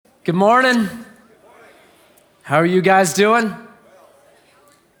Good morning. How are you guys doing?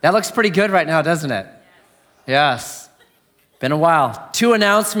 That looks pretty good right now, doesn't it? Yes. Been a while. 2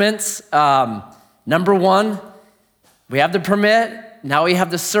 announcements. Number 1, we have the permit. Now we have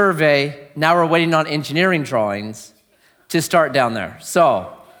the survey. Now we're waiting on engineering drawings to start down there.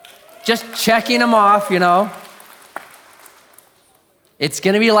 So just checking them off, It's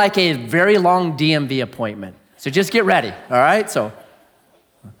gonna be like a very long DMV appointment. So just get ready, all right? So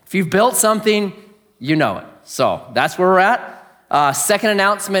if you've built something, you know it. So that's where we're at. Second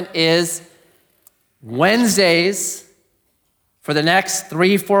announcement is Wednesdays, for the next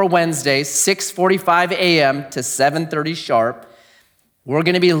 3-4 Wednesdays, 6:45 a.m. to 7:30 sharp, we're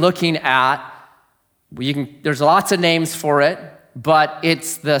gonna be looking at, there's lots of names for it, but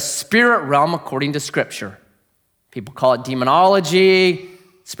it's the spirit realm according to Scripture. People call it demonology,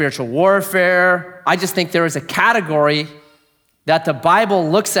 spiritual warfare. I just think there is a category that the Bible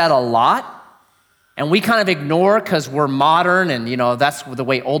looks at a lot, and we kind of ignore because we're modern and that's the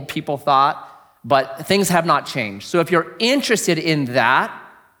way old people thought, but things have not changed. So if you're interested in that,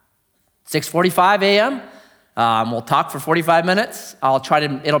 6:45 a.m., we'll talk for 45 minutes.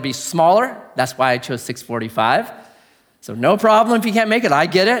 It'll be smaller. That's why I chose 6:45. So no problem if you can't make it, I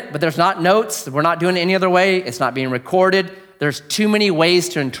get it, but there's not notes. We're not doing it any other way. It's not being recorded. There's too many ways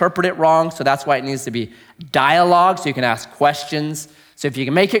to interpret it wrong, so that's why it needs to be dialogue, so you can ask questions. So if you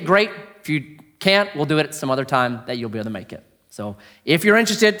can make it, great. If you can't, we'll do it at some other time that you'll be able to make it. So if you're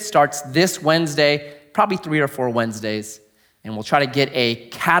interested, it starts this Wednesday, probably 3 or 4 Wednesdays, and we'll try to get a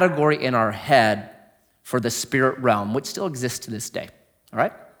category in our head for the spirit realm, which still exists to this day, all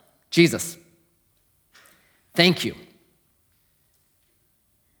right? Jesus, thank you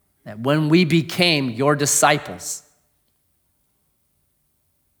that when we became your disciples,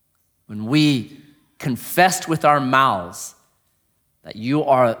 when we confessed with our mouths that you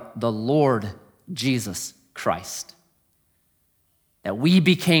are the Lord Jesus Christ, that we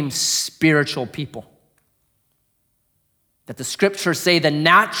became spiritual people, that the scriptures say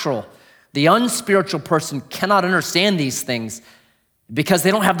the unspiritual person cannot understand these things because they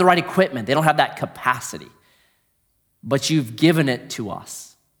don't have the right equipment, they don't have that capacity, but you've given it to us.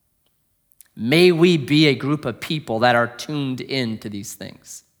 May we be a group of people that are tuned into these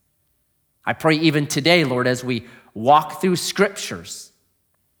things. I pray even today, Lord, as we walk through scriptures,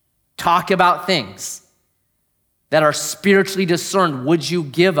 talk about things that are spiritually discerned, would you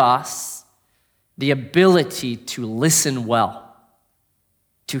give us the ability to listen well,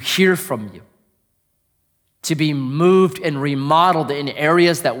 to hear from you, to be moved and remodeled in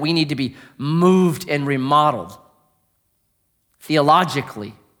areas that we need to be moved and remodeled,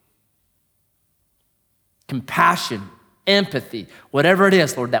 theologically, compassion, empathy, whatever it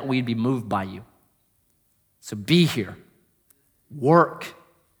is, Lord, that we'd be moved by you. So be here. Work.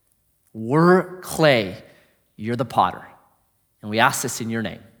 We're clay. You're the potter. And we ask this in your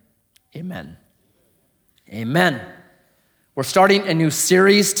name. Amen. Amen. We're starting a new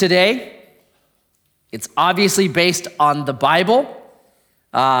series today. It's obviously based on the Bible,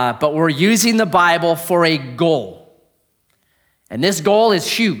 but we're using the Bible for a goal. And this goal is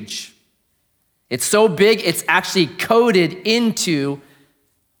huge. It's so big, it's actually coded into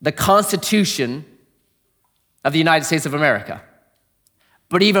the Constitution of the United States of America.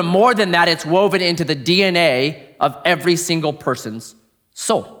 But even more than that, it's woven into the DNA of every single person's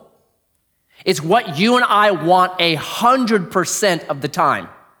soul. It's what you and I want 100% of the time.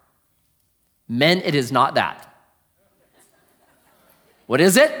 Men, it is not that. What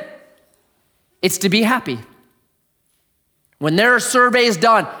is it? It's to be happy. When there are surveys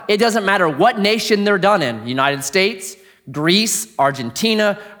done, it doesn't matter what nation they're done in, United States, Greece,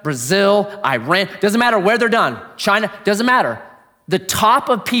 Argentina, Brazil, Iran, doesn't matter where they're done, China, doesn't matter. The top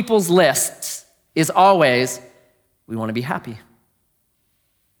of people's lists is always, we want to be happy.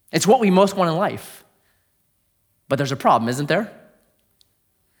 It's what we most want in life. But there's a problem, isn't there?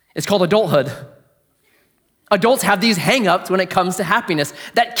 It's called adulthood. Adults have these hang-ups when it comes to happiness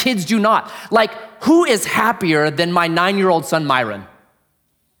that kids do not. Like, who is happier than my 9-year-old son, Myron?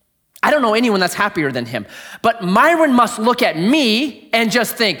 I don't know anyone that's happier than him. But Myron must look at me and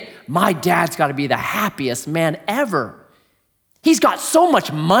just think, my dad's gotta be the happiest man ever. He's got so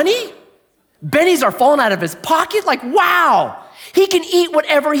much money. Bennies are falling out of his pocket. Like, wow. He can eat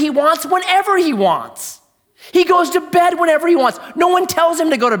whatever he wants, whenever he wants. He goes to bed whenever he wants. No one tells him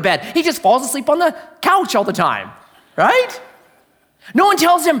to go to bed. He just falls asleep on the couch all the time, right? No one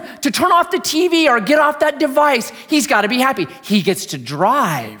tells him to turn off the TV or get off that device. He's got to be happy. He gets to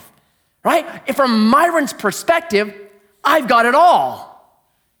drive, right? And from Myron's perspective, I've got it all.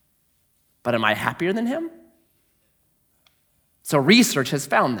 But am I happier than him? So research has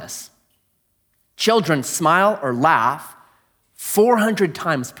found this. Children smile or laugh 400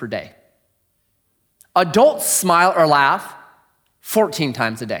 times per day. Adults smile or laugh 14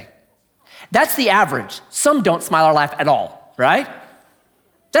 times a day. That's the average. Some don't smile or laugh at all, right?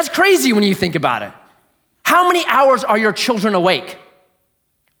 That's crazy when you think about it. How many hours are your children awake?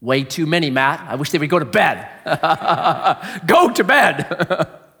 Way too many, Matt. I wish they would go to bed. Go to bed.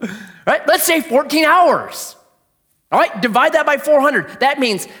 Right? Let's say 14 hours. All right, divide that by 400. That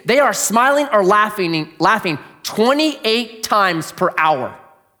means they are smiling or laughing 28 times per hour.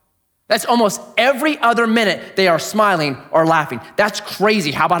 That's almost every other minute they are smiling or laughing. That's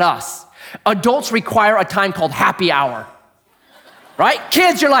crazy. How about us? Adults require a time called happy hour. Right?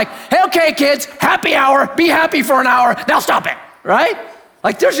 Kids, you're like, hey, okay, kids, happy hour. Be happy for an hour. Now stop it. Right?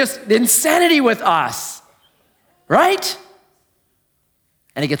 Like there's just insanity with us. Right?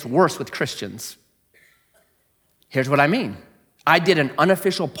 And it gets worse with Christians. Here's what I mean. I did an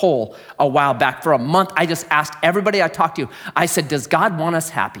unofficial poll a while back. For a month, I just asked everybody I talked to, I said, does God want us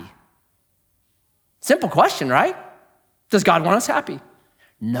happy? Simple question, right? Does God want us happy?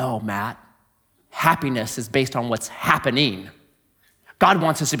 No, Matt. Happiness is based on what's happening. God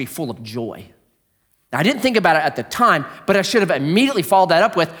wants us to be full of joy. Now, I didn't think about it at the time, but I should have immediately followed that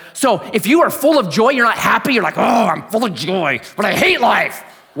up with, so if you are full of joy, you're not happy, you're like, oh, I'm full of joy, but I hate life.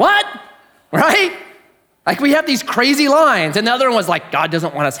 What? Right? Like we have these crazy lines. And the other one was like, God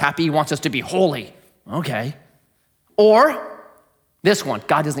doesn't want us happy, he wants us to be holy. Okay. Or this one,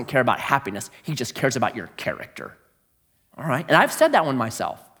 God doesn't care about happiness, he just cares about your character. All right, and I've said that one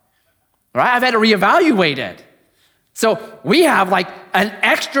myself. All right, I've had to reevaluate it. So we have like an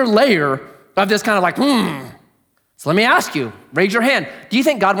extra layer of this kind of like, So let me ask you, raise your hand. Do you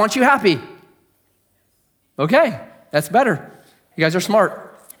think God wants you happy? Okay, that's better. You guys are smart.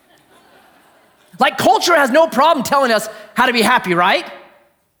 Like culture has no problem telling us how to be happy, right?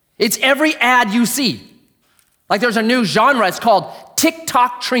 It's every ad you see. Like there's a new genre, it's called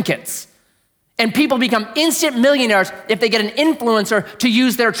TikTok trinkets. And people become instant millionaires if they get an influencer to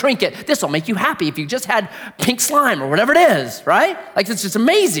use their trinket. This will make you happy if you just had pink slime or whatever it is, right? Like it's just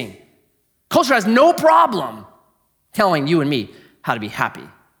amazing. Culture has no problem telling you and me how to be happy.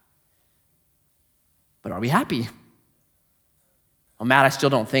 But are we happy? Well, Matt, I still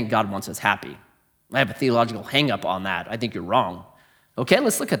don't think God wants us happy. I have a theological hang up on that. I think you're wrong. Okay,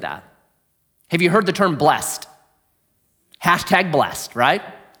 let's look at that. Have you heard the term blessed? Hashtag blessed, right?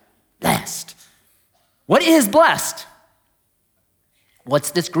 Blessed. What is blessed?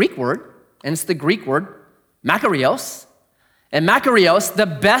 What's this Greek word? And it's the Greek word makarios. And makarios, the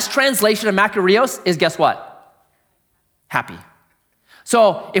best translation of makarios is guess what? Happy.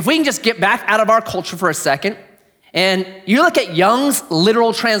 So if we can just get back out of our culture for a second, and you look at Young's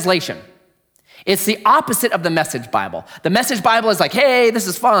literal translation, it's the opposite of the Message Bible. The Message Bible is like, hey, this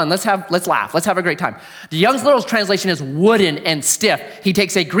is fun. Let's laugh. Let's have a great time. The Young's literal translation is wooden and stiff. He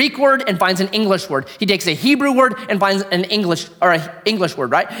takes a Greek word and finds an English word. He takes a Hebrew word and finds an English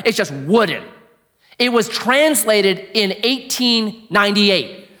word, right? It's just wooden. It was translated in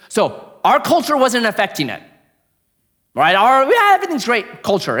 1898. So our culture wasn't affecting it, right? Everything's great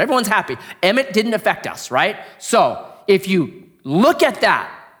culture. Everyone's happy. Emmett didn't affect us, right? So if you look at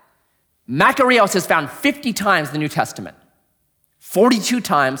that, Makarios is found 50 times in the New Testament. 42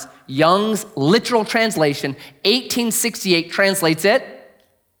 times, Young's literal translation, 1868, translates it,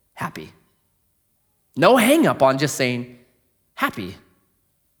 happy. No hang up on just saying happy,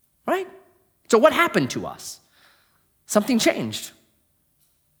 right? So what happened to us? Something changed.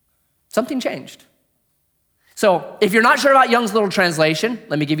 Something changed. So if you're not sure about Young's literal translation,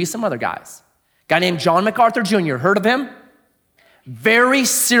 let me give you some other guys. A guy named John MacArthur Jr., heard of him? Very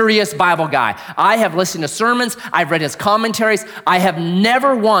serious Bible guy. I have listened to sermons. I've read his commentaries. I have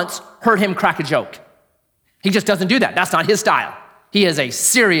never once heard him crack a joke. He just doesn't do that. That's not his style. He is a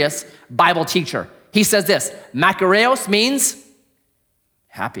serious Bible teacher. He says this, Makarios means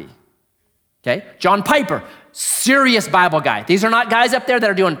happy. Okay? John Piper, serious Bible guy. These are not guys up there that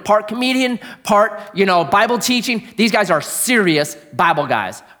are doing part comedian, part, Bible teaching. These guys are serious Bible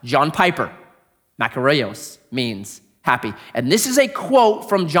guys. John Piper, Makarios means happy. And this is a quote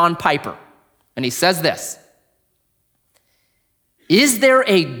from John Piper. And he says this, is there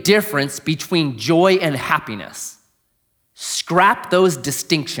a difference between joy and happiness? Scrap those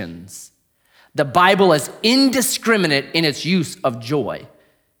distinctions. The Bible is indiscriminate in its use of joy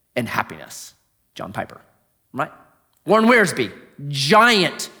and happiness. John Piper, right? Warren Wiersbe,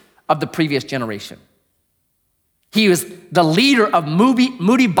 giant of the previous generation. He was the leader of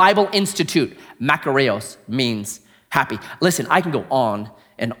Moody Bible Institute. Makarios means happy. Listen, I can go on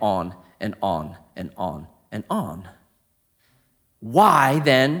and on and on and on and on. Why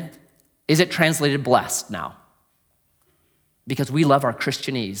then is it translated blessed now? Because we love our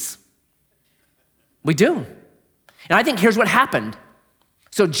Christianese. We do. And I think here's what happened.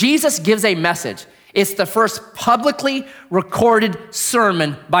 So Jesus gives a message. It's the first publicly recorded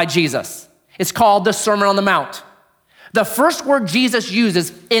sermon by Jesus. It's called the Sermon on the Mount. The first word Jesus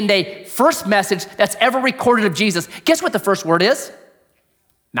uses in the first message that's ever recorded of Jesus, guess what the first word is?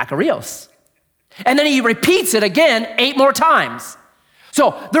 Makarios. And then he repeats it again 8 more times.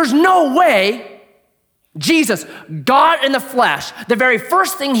 So there's no way Jesus, God in the flesh, the very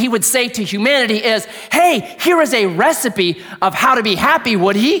first thing he would say to humanity is, hey, here is a recipe of how to be happy,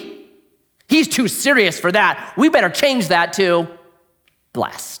 would he? He's too serious for that. We better change that to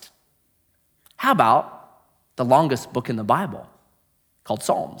blessed. How about the longest book in the Bible called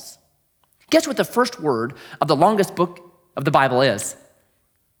Psalms? Guess what the first word of the longest book of the Bible is?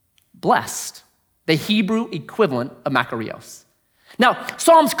 Blessed, the Hebrew equivalent of Makarios. Now,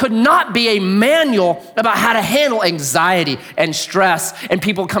 Psalms could not be a manual about how to handle anxiety and stress and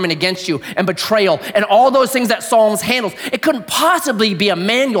people coming against you and betrayal and all those things that Psalms handles. It couldn't possibly be a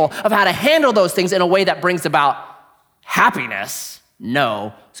manual of how to handle those things in a way that brings about happiness.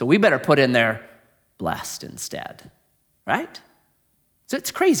 No, so we better put in there blessed instead, right? So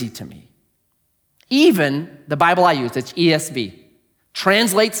it's crazy to me. Even the Bible I use, it's ESV,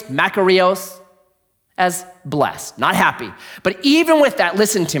 translates Makarios as blessed, not happy. But even with that,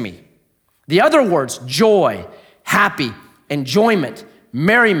 listen to me. The other words, joy, happy, enjoyment,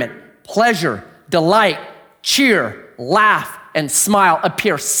 merriment, pleasure, delight, cheer, laugh, and smile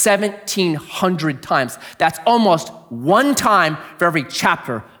appear 1,700 times. That's almost one time for every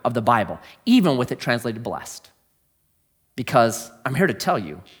chapter of the Bible, even with it translated blessed. Because I'm here to tell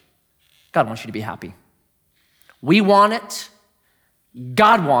you, God wants you to be happy. We want it.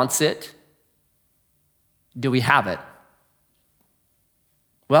 God wants it. Do we have it?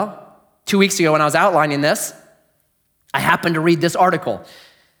 Well, 2 weeks ago when I was outlining this, I happened to read this article.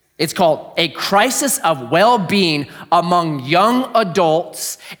 It's called A Crisis of Well-Being Among Young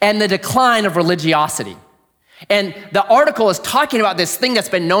Adults and the Decline of Religiosity. And the article is talking about this thing that's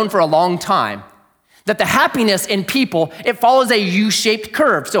been known for a long time, that the happiness in people, it follows a U-shaped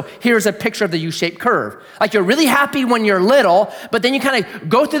curve. So here's a picture of the U-shaped curve. Like you're really happy when you're little, but then you kind of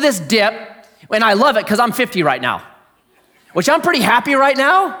go through this dip, and I love it because I'm 50 right now, which I'm pretty happy right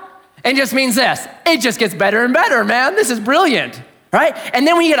now. And just means this, it just gets better and better, man. This is brilliant, right? And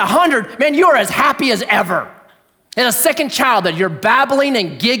then when you get 100, man, you're as happy as ever. And a second child that you're babbling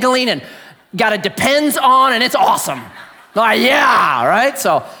and giggling and got a depends on, and it's awesome. Like, yeah, right?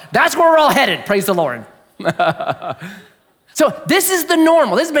 So that's where we're all headed, praise the Lord. So this is the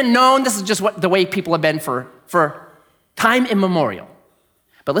normal. This has been known. This is just the way people have been for time immemorial.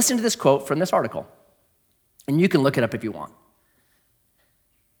 But listen to this quote from this article, and you can look it up if you want.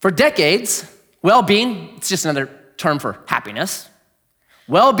 For decades, well-being, it's just another term for happiness,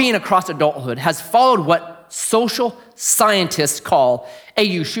 well-being across adulthood has followed what social scientists call a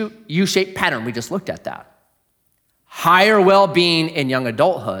U-shaped pattern. We just looked at that. Higher well-being in young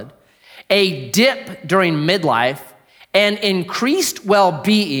adulthood, a dip during midlife, and increased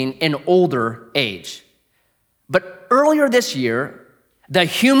well-being in older age. But earlier this year, the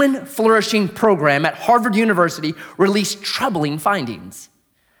Human Flourishing Program at Harvard University released troubling findings,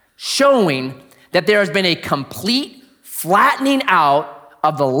 showing that there has been a complete flattening out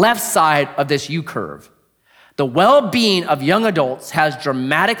of the left side of this U-curve. The well-being of young adults has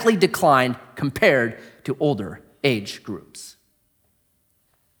dramatically declined compared to older age groups.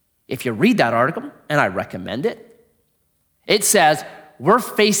 If you read that article, and I recommend it, it says we're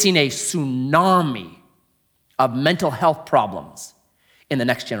facing a tsunami of mental health problems in the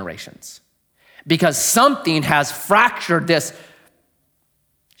next generations because something has fractured this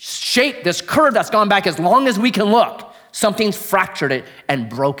shape, this curve that's gone back as long as we can look. Something's fractured it and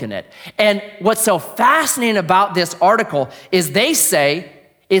broken it. And what's so fascinating about this article is they say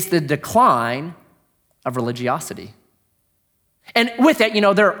it's the decline of religiosity. And with it,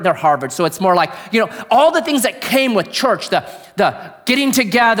 they're Harvard, so it's more like, all the things that came with church, the getting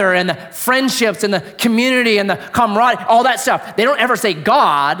together and the friendships and the community and the camaraderie, all that stuff. They don't ever say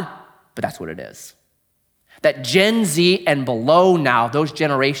God, but that's what it is. That Gen Z and below now, those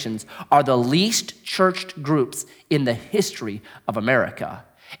generations, are the least churched groups in the history of America.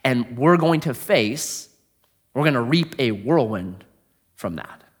 And we're going to reap a whirlwind from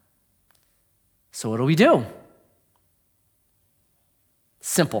that. So what do we do?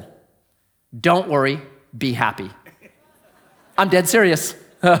 Simple. Don't worry, be happy. I'm dead serious.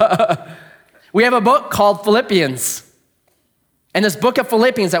 We have a book called Philippians. And this book of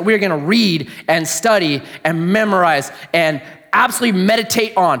Philippians that we're gonna read and study and memorize and absolutely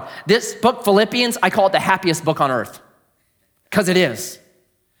meditate on. This book, Philippians, I call it the happiest book on earth, because it is.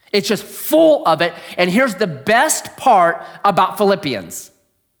 It's just full of it. And here's the best part about Philippians.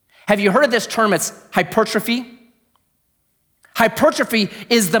 Have you heard of this term? It's hypertrophy. Hypertrophy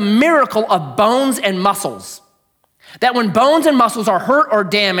is the miracle of bones and muscles. That when bones and muscles are hurt or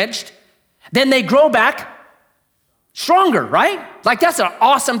damaged, then they grow back stronger, right? Like that's an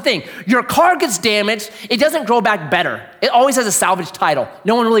awesome thing. Your car gets damaged, it doesn't grow back better. It always has a salvage title.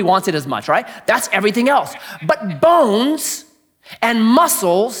 No one really wants it as much, right? That's everything else. But bones and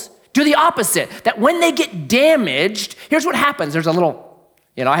muscles do the opposite. That when they get damaged, here's what happens. There's a little,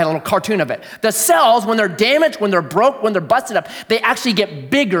 I had a little cartoon of it. The cells, when they're damaged, when they're broke, when they're busted up, they actually get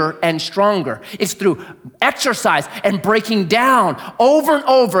bigger and stronger. It's through exercise and breaking down over and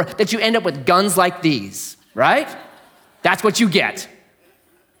over that you end up with guns like these, right? That's what you get.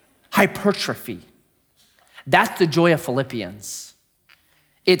 Hypertrophy. That's the joy of Philippians.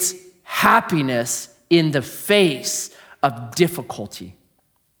 It's happiness in the face of difficulty.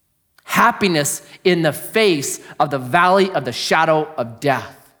 Happiness in the face of the valley of the shadow of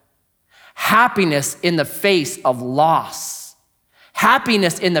death. Happiness in the face of loss.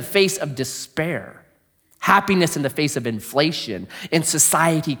 Happiness in the face of despair. Happiness in the face of inflation, in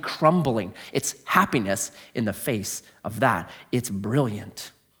society crumbling. It's happiness in the face of that. It's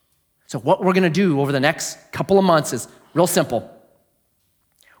brilliant. So what we're gonna do over the next couple of months is real simple.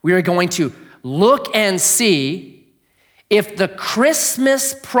 We are going to look and see if the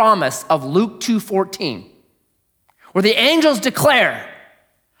Christmas promise of Luke 2:14, where the angels declare,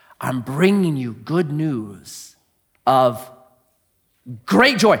 I'm bringing you good news of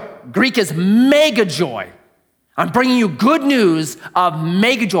great joy. Greek is mega joy. I'm bringing you good news of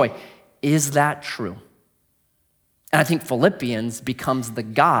mega joy. Is that true? And I think Philippians becomes the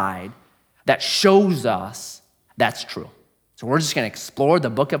guide that shows us that's true. So we're just gonna explore the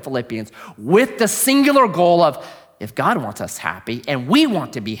book of Philippians with the singular goal of, if God wants us happy and we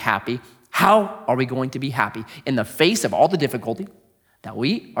want to be happy, how are we going to be happy in the face of all the difficulty that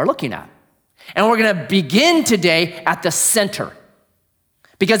we are looking at? And we're gonna begin today at the center.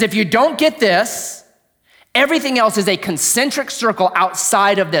 Because if you don't get this, everything else is a concentric circle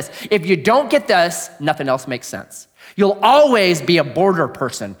outside of this. If you don't get this, nothing else makes sense. You'll always be a border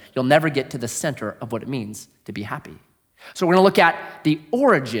person. You'll never get to the center of what it means to be happy. So we're gonna look at the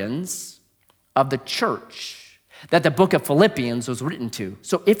origins of the church that the book of Philippians was written to.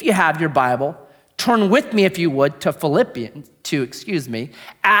 So if you have your Bible, turn with me, if you would, to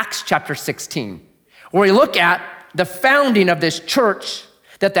Acts chapter 16, where we look at the founding of this church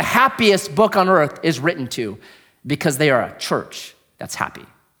that the happiest book on earth is written to, because they are a church that's happy.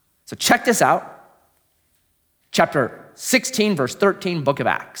 So check this out. Chapter 16, verse 13, book of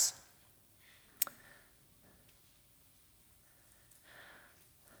Acts.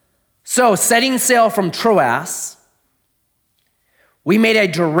 So setting sail from Troas, we made a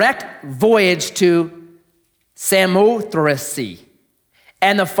direct voyage to Samothrace,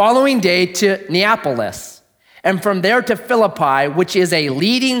 and the following day to Neapolis, and from there to Philippi, which is a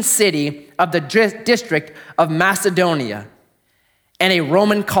leading city of the district of Macedonia and a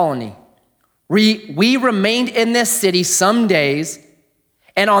Roman colony. We remained in this city some days,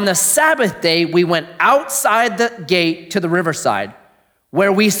 and on the Sabbath day, we went outside the gate to the riverside,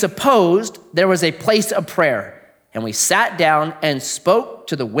 where we supposed there was a place of prayer, and we sat down and spoke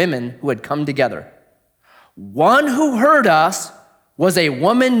to the women who had come together. One who heard us was a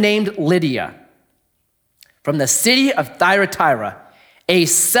woman named Lydia, from the city of Thyatira, a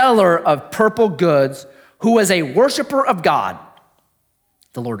seller of purple goods, who was a worshiper of God.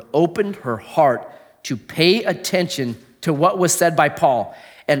 The Lord opened her heart to pay attention to what was said by Paul.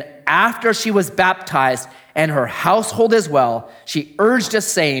 And after she was baptized, and her household as well, she urged us,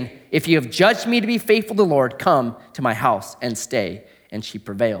 saying, if you have judged me to be faithful to the Lord, come to my house and stay. And she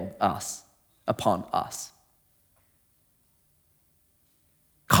prevailed upon us.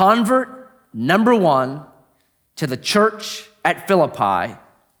 Convert number one to the church at Philippi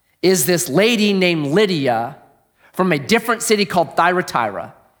is this lady named Lydia from a different city called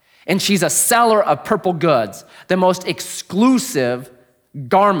Thyatira. And she's a seller of purple goods, the most exclusive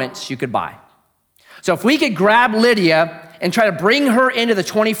garments you could buy. So if we could grab Lydia and try to bring her into the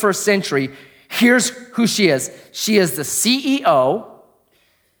 21st century, here's who she is. She is the CEO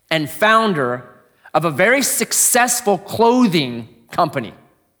and founder of a very successful clothing company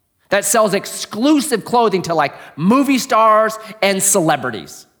that sells exclusive clothing to like movie stars and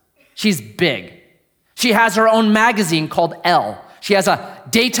celebrities. She's big. She has her own magazine called Elle. She has a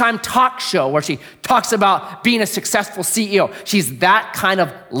daytime talk show where she talks about being a successful CEO. She's that kind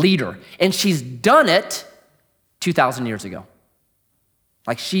of leader. And she's done it 2,000 years ago.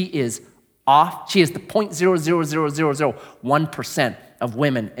 Like she is off. She is the 0.00001% of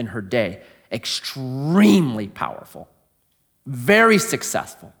women in her day. Extremely powerful. Very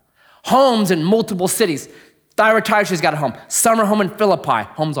successful. Homes in multiple cities. Thyatira, she's got a home. Summer home in Philippi.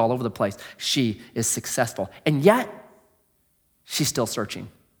 Homes all over the place. She is successful. And yet, she's still searching.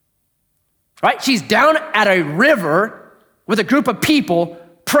 Right? She's down at a river with a group of people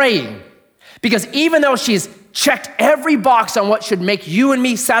praying. Because even though she's checked every box on what should make you and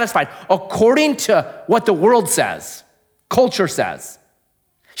me satisfied, according to what the world says, culture says,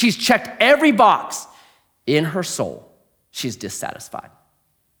 she's checked every box, in her soul, she's dissatisfied.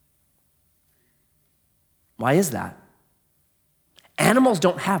 Why is that? Animals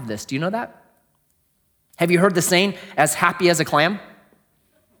don't have this. Do you know that? Have you heard the saying, as happy as a clam?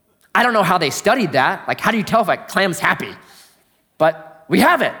 I don't know how they studied that. Like, how do you tell if a clam's happy? But we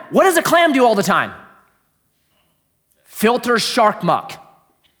have it. What does a clam do all the time? Filters shark muck.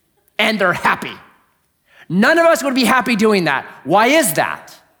 And they're happy. None of us would be happy doing that. Why is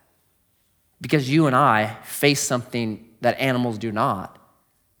that? Because you and I face something that animals do not.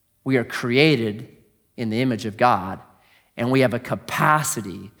 We are created in the image of God, and we have a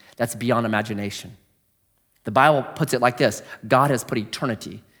capacity that's beyond imagination. The Bible puts it like this: God has put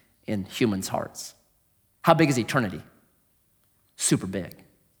eternity in humans' hearts. How big is eternity? Super big.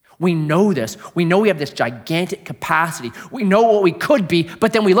 We know this. We know we have this gigantic capacity. We know what we could be,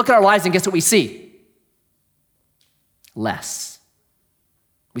 but then we look at our lives and guess what we see? Less.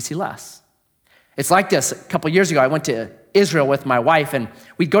 We see less. It's like this. A couple years ago, I went to Israel with my wife, and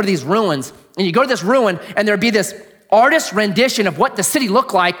we'd go to these ruins, and you go to this ruin, and there'd be this artist rendition of what the city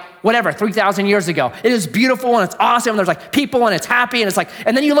looked like, 3,000 years ago. It is beautiful, and it's awesome, and there's like people, and it's happy, and it's like,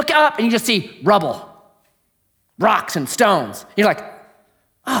 and then you look up, and you just see rubble, rocks and stones. You're like,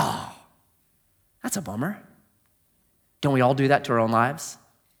 oh, that's a bummer. Don't we all do that to our own lives?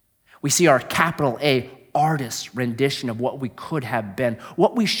 We see our capital A artist rendition of what we could have been,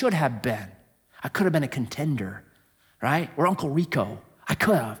 what we should have been. I could have been a contender, right? Or Uncle Rico. I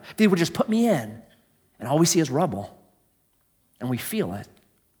could have. If they would just put me in. And all we see is rubble. And we feel it.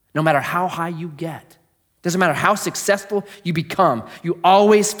 No matter how high you get. Doesn't matter how successful you become. You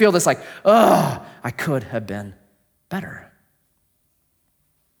always feel this like, oh, I could have been better.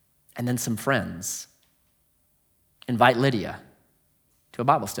 And then some friends invite Lydia to a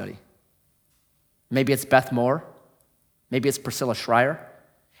Bible study. Maybe it's Beth Moore. Maybe it's Priscilla Schreier.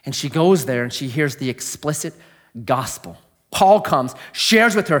 And she goes there and she hears the explicit gospel. Paul comes,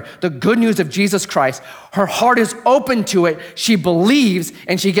 shares with her the good news of Jesus Christ. Her heart is open to it. She believes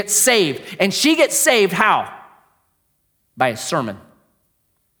and she gets saved. And she gets saved how? By a sermon.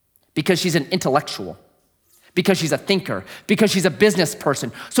 Because she's an intellectual. Because she's a thinker. Because she's a business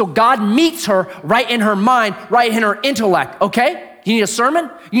person. So God meets her right in her mind, right in her intellect, okay? You need a sermon?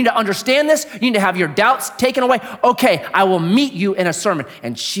 You need to understand this? You need to have your doubts taken away? Okay, I will meet you in a sermon.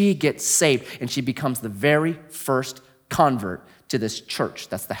 And she gets saved, and she becomes the very first convert to this church.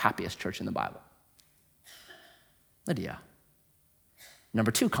 That's the happiest church in the Bible. Lydia. Number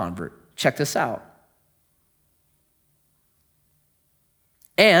 2 convert. Check this out.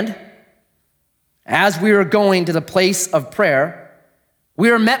 And as we were going to the place of prayer, we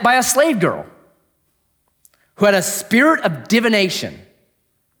were met by a slave girl who had a spirit of divination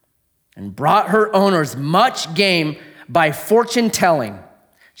and brought her owners much gain by fortune telling.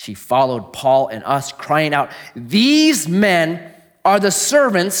 She followed Paul and us, crying out, "These men are the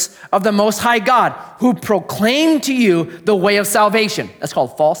servants of the Most High God who proclaim to you the way of salvation." That's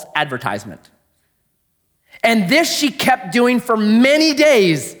called false advertisement. And this she kept doing for many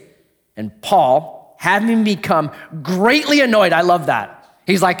days. And Paul, having become greatly annoyed, I love that.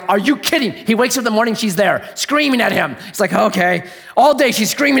 He's like, are you kidding? He wakes up in the morning, she's there, screaming at him. It's like, okay. All day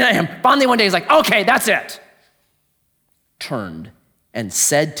she's screaming at him. Finally one day he's like, okay, that's it. Turned and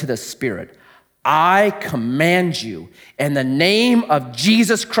said to the spirit, I command you in the name of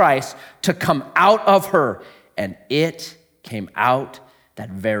Jesus Christ to come out of her. And it came out that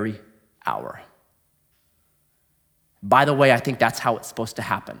very hour. By the way, I think that's how it's supposed to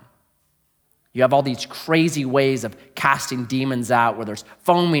happen. You have all these crazy ways of casting demons out where there's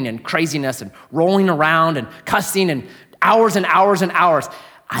foaming and craziness and rolling around and cussing and hours and hours and hours.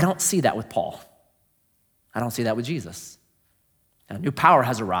 I don't see that with Paul. I don't see that with Jesus. And a new power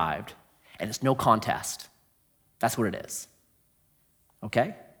has arrived, and it's no contest. That's what it is.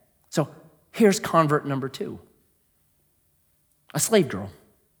 Okay? So here's convert number 2. A slave girl,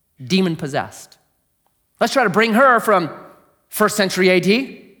 demon-possessed. Let's try to bring her from First century AD,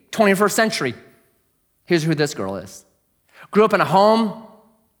 21st century. Here's who this girl is. Grew up in a home,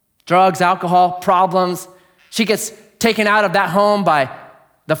 drugs, alcohol, problems. She gets taken out of that home by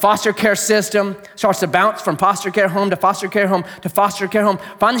the foster care system, starts to bounce from foster care home to foster care home to foster care home.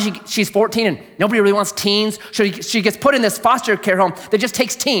 Finally, she's 14 and nobody really wants teens. So she gets put in this foster care home that just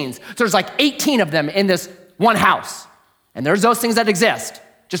takes teens. So there's like 18 of them in this one house. And there's those things that exist,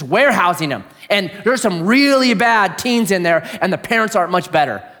 just warehousing them. And there's some really bad teens in there and the parents aren't much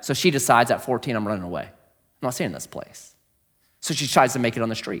better. So she decides at 14, I'm running away. I'm not staying in this place. So she tries to make it on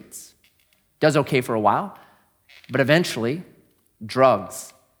the streets. Does okay for a while, but eventually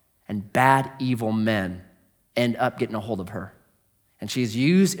drugs and bad, evil men end up getting a hold of her. And she's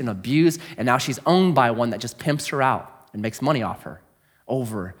used and abused, and now she's owned by one that just pimps her out and makes money off her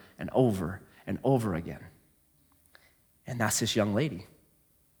over and over and over again. And that's this young lady.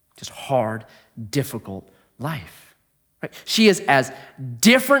 Just hard, difficult life. Right? She is as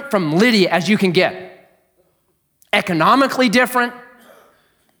different from Lydia as you can get. Economically different,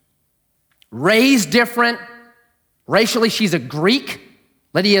 raised different. Racially, she's a Greek.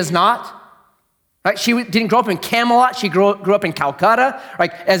 Lydia is not. Right? She didn't grow up in Camelot. She grew up in Calcutta.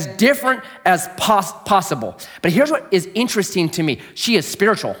 Right? As different as possible. But here's what is interesting to me. She is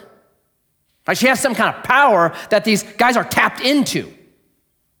spiritual. Right? She has some kind of power that these guys are tapped into,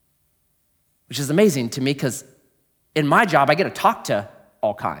 which is amazing to me because in my job, I get to talk to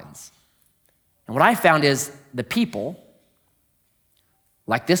all kinds. And what I found is the people,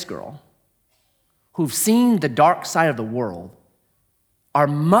 like this girl, who've seen the dark side of the world are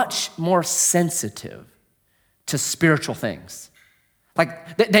much more sensitive to spiritual things.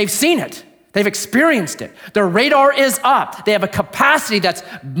 Like they've seen it. They've experienced it. Their radar is up. They have a capacity that's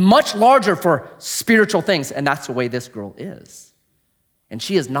much larger for spiritual things, and that's the way this girl is. And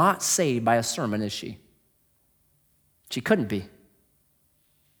she is not saved by a sermon, is she? She couldn't be.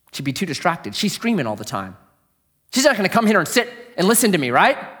 She'd be too distracted. She's screaming all the time. She's not gonna come here and sit and listen to me,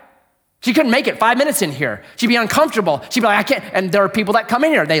 right? She couldn't make it 5 minutes in here. She'd be uncomfortable. She'd be like, I can't. And there are people that come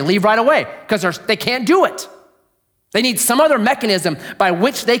in here, they leave right away because they can't do it. They need some other mechanism by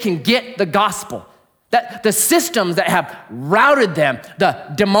which they can get the gospel. That the systems that have routed them,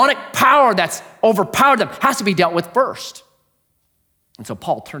 the demonic power that's overpowered them has to be dealt with first. And so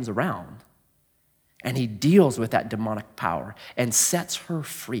Paul turns around and he deals with that demonic power and sets her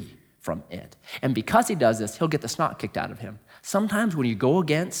free from it. And because he does this, he'll get the snot kicked out of him. Sometimes when you go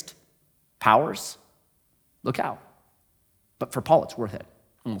against powers, look out. But for Paul, it's worth it.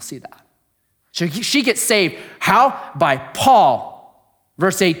 And we'll see that. So she gets saved. How? By Paul,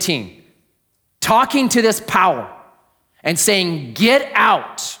 verse 18, talking to this power and saying, get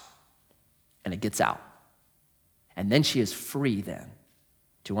out. And it gets out. And then she is free then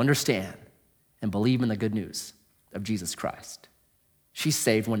to understand and believe in the good news of Jesus Christ. She's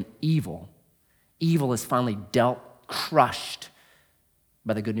saved when evil is finally crushed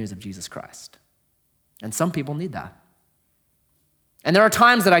by the good news of Jesus Christ. And some people need that. And there are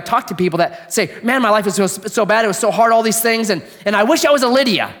times that I talk to people that say, man, my life was so bad, it was so hard, all these things, and I wish I was a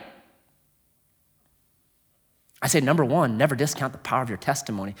Lydia. I say, number one, never discount the power of your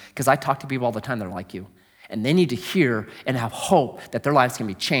testimony, because I talk to people all the time that are like you, and they need to hear and have hope that their lives can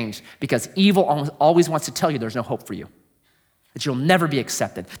be changed, because evil always wants to tell you there's no hope for you, that you'll never be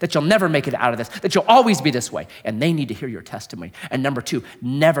accepted, that you'll never make it out of this, that you'll always be this way, and they need to hear your testimony. And number two,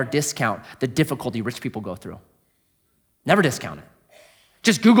 never discount the difficulty rich people go through. Never discount it.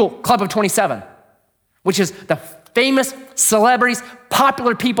 Just Google Club of 27, which is the famous celebrities,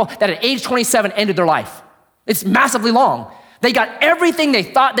 popular people that at age 27 ended their life. It's massively long. They got everything they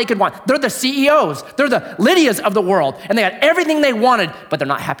thought they could want. They're the CEOs. They're the Lydias of the world. And they got everything they wanted, but they're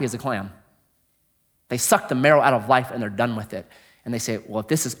not happy as a clam. They suck the marrow out of life and they're done with it. And they say, well, if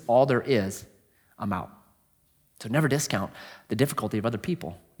this is all there is, I'm out. So never discount the difficulty of other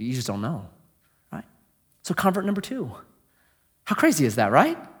people. You just don't know, right? So convert number two. How crazy is that,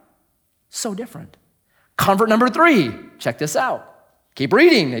 right? So different. Convert number three. Check this out. Keep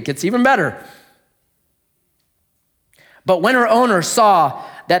reading. It gets even better. But when her owners saw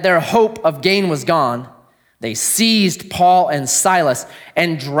that their hope of gain was gone, they seized Paul and Silas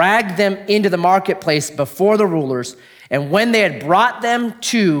and dragged them into the marketplace before the rulers. And when they had brought them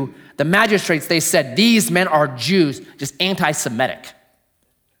to the magistrates, they said, these men are Jews, just anti-Semitic.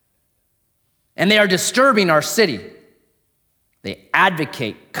 And they are disturbing our city. They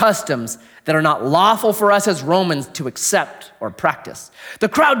advocate customs that are not lawful for us as Romans to accept or practice. The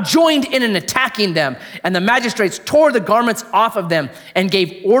crowd joined in attacking them, and the magistrates tore the garments off of them and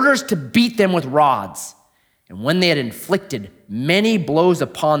gave orders to beat them with rods. And when they had inflicted many blows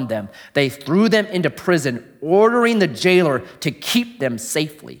upon them, they threw them into prison, ordering the jailer to keep them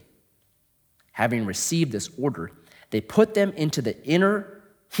safely. Having received this order, he put them into the inner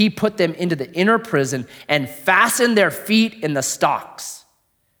prison and fastened their feet in the stocks.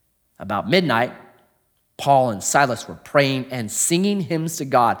 About midnight, Paul and Silas were praying and singing hymns to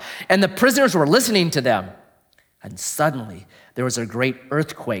God, and the prisoners were listening to them. And suddenly there was a great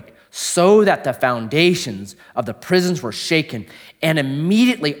earthquake, so that the foundations of the prisons were shaken, and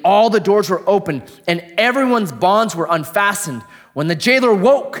immediately all the doors were opened and everyone's bonds were unfastened. When the jailer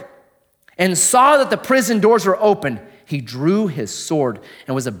woke and saw that the prison doors were open, he drew his sword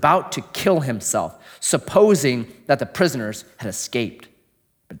and was about to kill himself, supposing that the prisoners had escaped.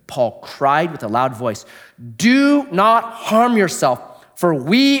 But Paul cried with a loud voice, "Do not harm yourself, for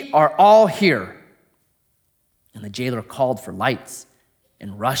we are all here." And the jailer called for lights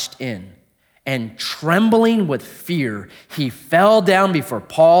and rushed in. And trembling with fear, he fell down before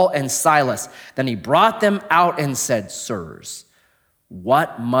Paul and Silas. Then he brought them out and said, "Sirs,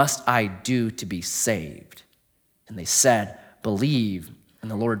 what must I do to be saved?" And they said, "Believe in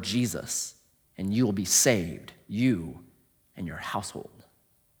the Lord Jesus, and you will be saved, you and your household."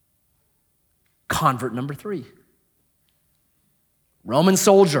 Convert number 3. Roman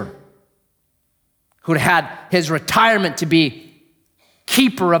soldier who'd had his retirement to be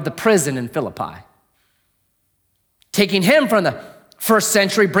keeper of the prison in Philippi. Taking him from the 1st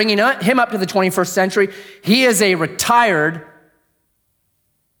century, bringing him up to the 21st century, he is a retired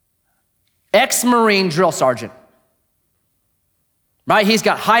ex-Marine drill sergeant. Right? He's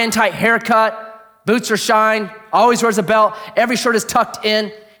got high and tight haircut, boots are shined, always wears a belt, every shirt is tucked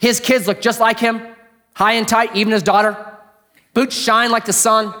in. His kids look just like him, high and tight, even his daughter. Boots shine like the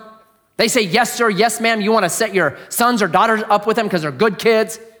sun. They say, "Yes, sir, yes, ma'am." You want to set your sons or daughters up with him because they're good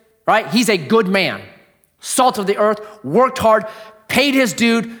kids, right? He's a good man. Salt of the earth, worked hard, paid his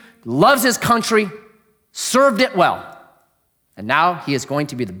due, loves his country, served it well. And now he is going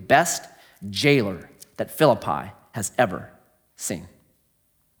to be the best jailer that Philippi has ever seen.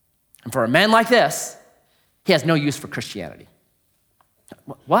 And for a man like this, he has no use for Christianity.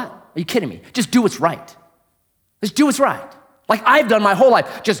 What? Are you kidding me? Just do what's right. Just do what's right. Like I've done my whole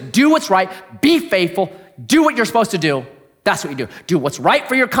life. Just do what's right, be faithful, do what you're supposed to do. That's what you do. Do what's right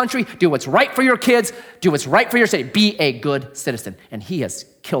for your country, do what's right for your kids, do what's right for your city. Be a good citizen. And he has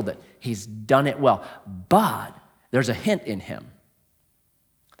killed it. He's done it well. But there's a hint in him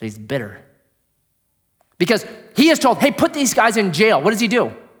that he's bitter. Because he is told, hey, put these guys in jail. What does he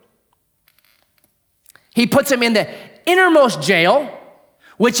do? He puts them in the innermost jail,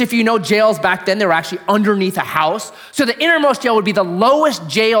 which if you know jails back then, they were actually underneath a house. So the innermost jail would be the lowest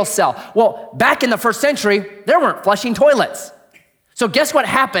jail cell. Well, back in the 1st century, there weren't flushing toilets. So guess what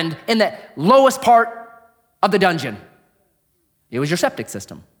happened in the lowest part of the dungeon? It was your septic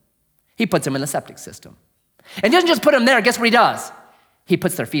system. He puts them in the septic system. And he doesn't just put them there, guess what he does? He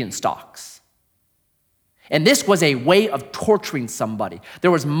puts their feet in stocks. And this was a way of torturing somebody.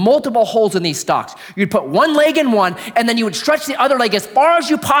 There was multiple holes in these stocks. You'd put one leg in one, and then you would stretch the other leg as far as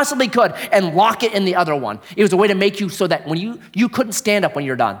you possibly could and lock it in the other one. It was a way to make you so that when you couldn't stand up when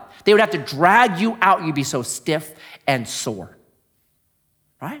you're done. They would have to drag you out. You'd be so stiff and sore.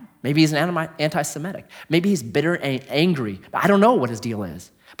 Right? Maybe he's an anti-Semitic. Maybe he's bitter and angry. I don't know what his deal is.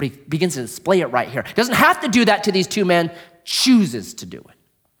 But he begins to display it right here. He doesn't have to do that to these two men. Chooses to do it.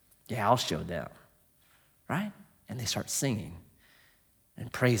 Yeah, I'll show them. Right? And they start singing and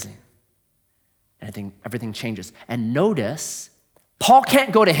praising. And everything changes. And notice, Paul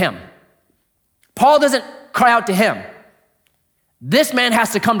can't go to him. Paul doesn't cry out to him. This man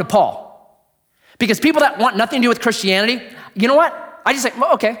has to come to Paul. Because people that want nothing to do with Christianity, you know what? I just say,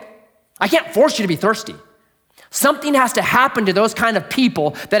 well, okay, I can't force you to be thirsty. Something has to happen to those kind of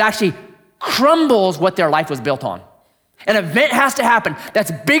people that actually crumbles what their life was built on. An event has to happen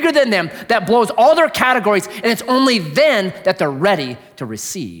that's bigger than them, that blows all their categories, and it's only then that they're ready to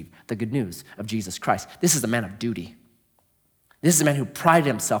receive the good news of Jesus Christ. This is a man of duty. This is a man who prided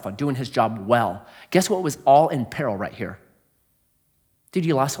himself on doing his job well. Guess what was all in peril right here? Dude,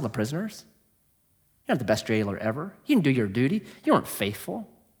 you lost all the prisoners? You're not the best jailer ever. You didn't do your duty. You weren't faithful.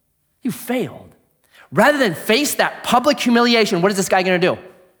 You failed. Rather than face that public humiliation, what is this guy gonna do?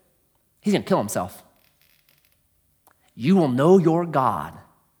 He's gonna kill himself. You will know your God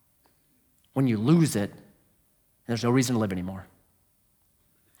when you lose it, and there's no reason to live anymore.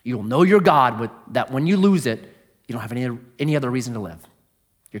 You will know your God that when you lose it, you don't have any other reason to live.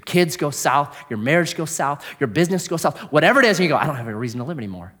 Your kids go south, your marriage goes south, your business goes south, whatever it is, and you go, I don't have a reason to live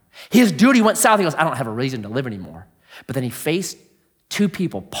anymore. His duty went south, he goes, I don't have a reason to live anymore. But then he faced Two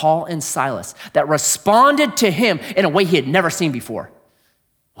people, Paul and Silas, that responded to him in a way he had never seen before.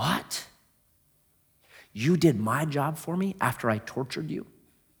 What? You did my job for me after I tortured you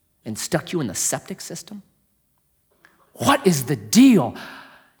and stuck you in the septic system? What is the deal?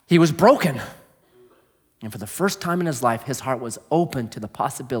 He was broken. And for the first time in his life, his heart was open to the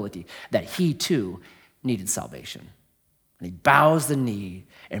possibility that he too needed salvation. And he bows the knee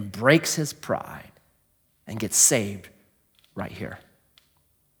and breaks his pride and gets saved right here.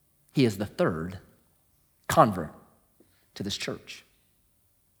 He is the third convert to this church.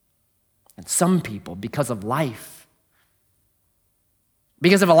 And some people, because of life,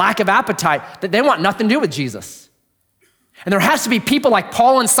 because of a lack of appetite, that they want nothing to do with Jesus. And there has to be people like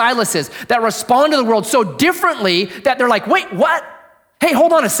Paul and Silas that respond to the world so differently that they're like, wait, what? Hey,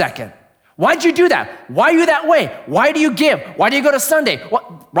 hold on a second. Why'd you do that? Why are you that way? Why do you give? Why do you go to Sunday?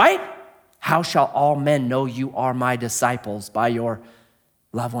 What, right? How shall all men know you are my disciples? By your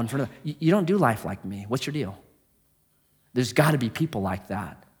love one for another. You don't do life like me. What's your deal? There's got to be people like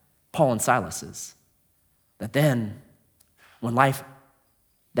that. Paul and Silas's. That then, when life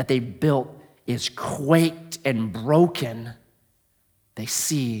that they built is quaked and broken, they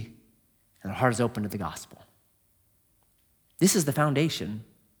see and their heart is open to the gospel. This is the foundation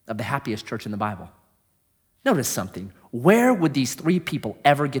of the happiest church in the Bible. Notice something. Where would these three people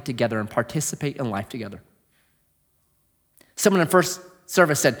ever get together and participate in life together? Someone in first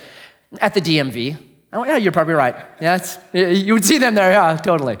service said, at the DMV. I went, yeah, you're probably right. Yeah, you would see them there, yeah,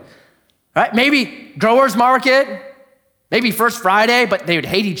 totally. Right? Maybe Growers Market, maybe First Friday, but they would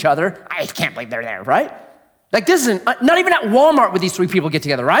hate each other. I can't believe they're there, right? Like this isn't, not even at Walmart would these three people get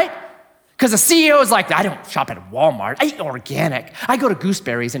together, right? Because the CEO is like, I don't shop at Walmart. I eat organic. I go to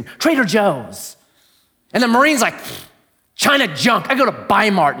Gooseberries and Trader Joe's. And the Marine's like, China junk. I go to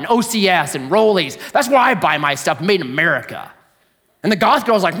Bi-Mart and OCS and Rollies. That's where I buy my stuff made in America. And the goth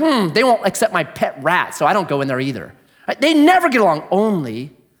girl's like, they won't accept my pet rat, so I don't go in there either. Right? They never get along.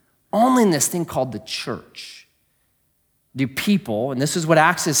 Only in this thing called the church do people, and this is what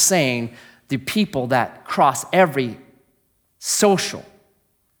Acts is saying, do people that cross every social,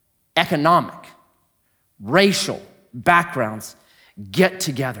 economic, racial backgrounds get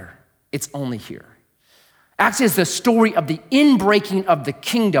together. It's only here. Acts is the story of the inbreaking of the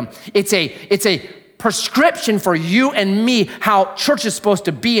kingdom. It's a prescription for you and me how church is supposed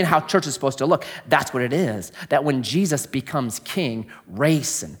to be and how church is supposed to look. That's what it is. That when Jesus becomes king,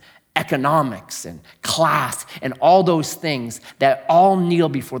 race and economics and class and all those things that all kneel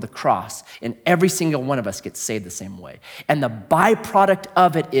before the cross, and every single one of us gets saved the same way. And the byproduct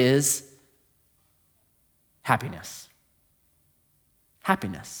of it is happiness.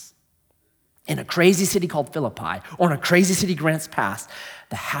 Happiness. In a crazy city called Philippi, or in a crazy city, Grants Pass,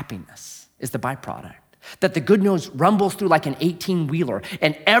 the happiness is the byproduct. That the good news rumbles through like an 18-wheeler,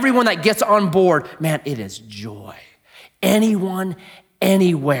 and everyone that gets on board, man, it is joy. Anyone,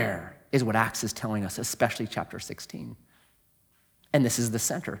 anywhere is what Acts is telling us, especially chapter 16. And this is the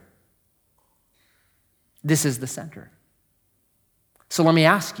center. This is the center. So let me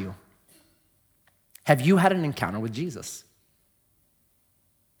ask you, have you had an encounter with Jesus?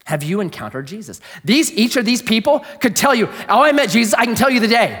 Have you encountered Jesus? Each of these people could tell you, oh, I met Jesus. I can tell you the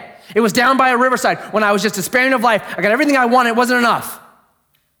day. It was down by a riverside when I was just despairing of life. I got everything I wanted. It wasn't enough.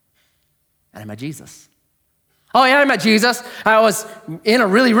 And I met Jesus. Oh, yeah, I met Jesus. I was in a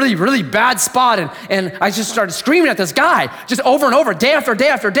really, really, really bad spot, and I just started screaming at this guy, just over and over, day after day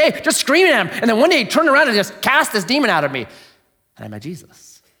after day, just screaming at him. And then one day he turned around and just cast this demon out of me. And I met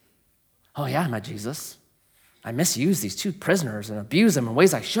Jesus. Oh, yeah, I met Jesus. I misused these two prisoners and abused them in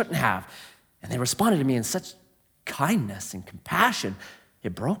ways I shouldn't have. And they responded to me in such kindness and compassion.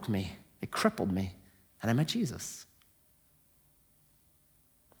 It broke me. It crippled me. And I met Jesus.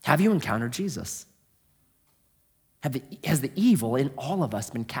 Have you encountered Jesus? Has the evil in all of us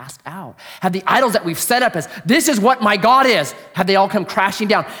been cast out? Have the idols that we've set up as, this is what my God is, have they all come crashing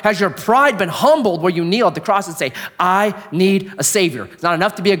down? Has your pride been humbled where you kneel at the cross and say, I need a Savior? It's not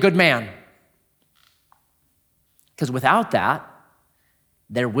enough to be a good man. Because without that,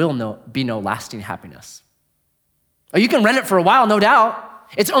 there will be no lasting happiness. Or you can rent it for a while, no doubt.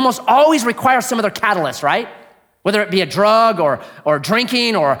 It's almost always requires some other catalyst, right? Whether it be a drug or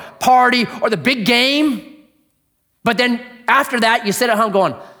drinking or a party or the big game. But then after that, you sit at home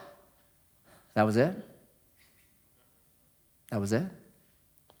going, that was it? That was it?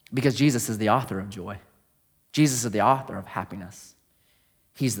 Because Jesus is the author of joy. Jesus is the author of happiness.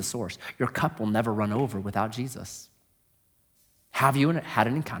 He's the source. Your cup will never run over without Jesus. Have you had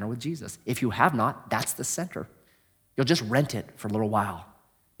an encounter with Jesus? If you have not, that's the center. You'll just rent it for a little while,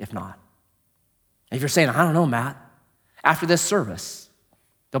 if not. If you're saying, I don't know, Matt, after this service,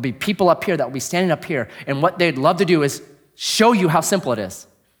 there'll be people up here that will be standing up here, and what they'd love to do is show you how simple it is.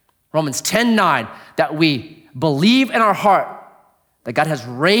 Romans 10:9, that we believe in our heart that God has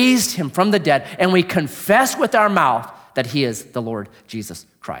raised him from the dead, and we confess with our mouth that he is the Lord Jesus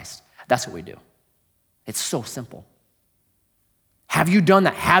Christ. That's what we do. It's so simple. Have you done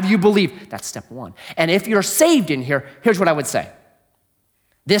that? Have you believed? That's step one. And if you're saved in here, here's what I would say.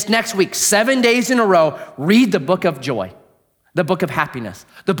 This next week, 7 days in a row, read the book of joy, the book of happiness,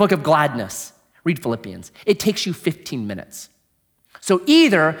 the book of gladness. Read Philippians. It takes you 15 minutes. So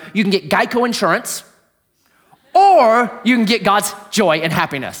either you can get Geico insurance, or you can get God's joy and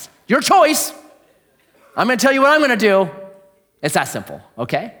happiness. Your choice. I'm gonna tell you what I'm gonna do. It's that simple,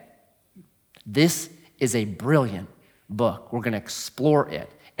 okay? This is a brilliant book. We're gonna explore it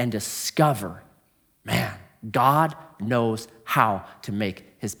and discover, man, God knows how to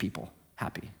make his people happy.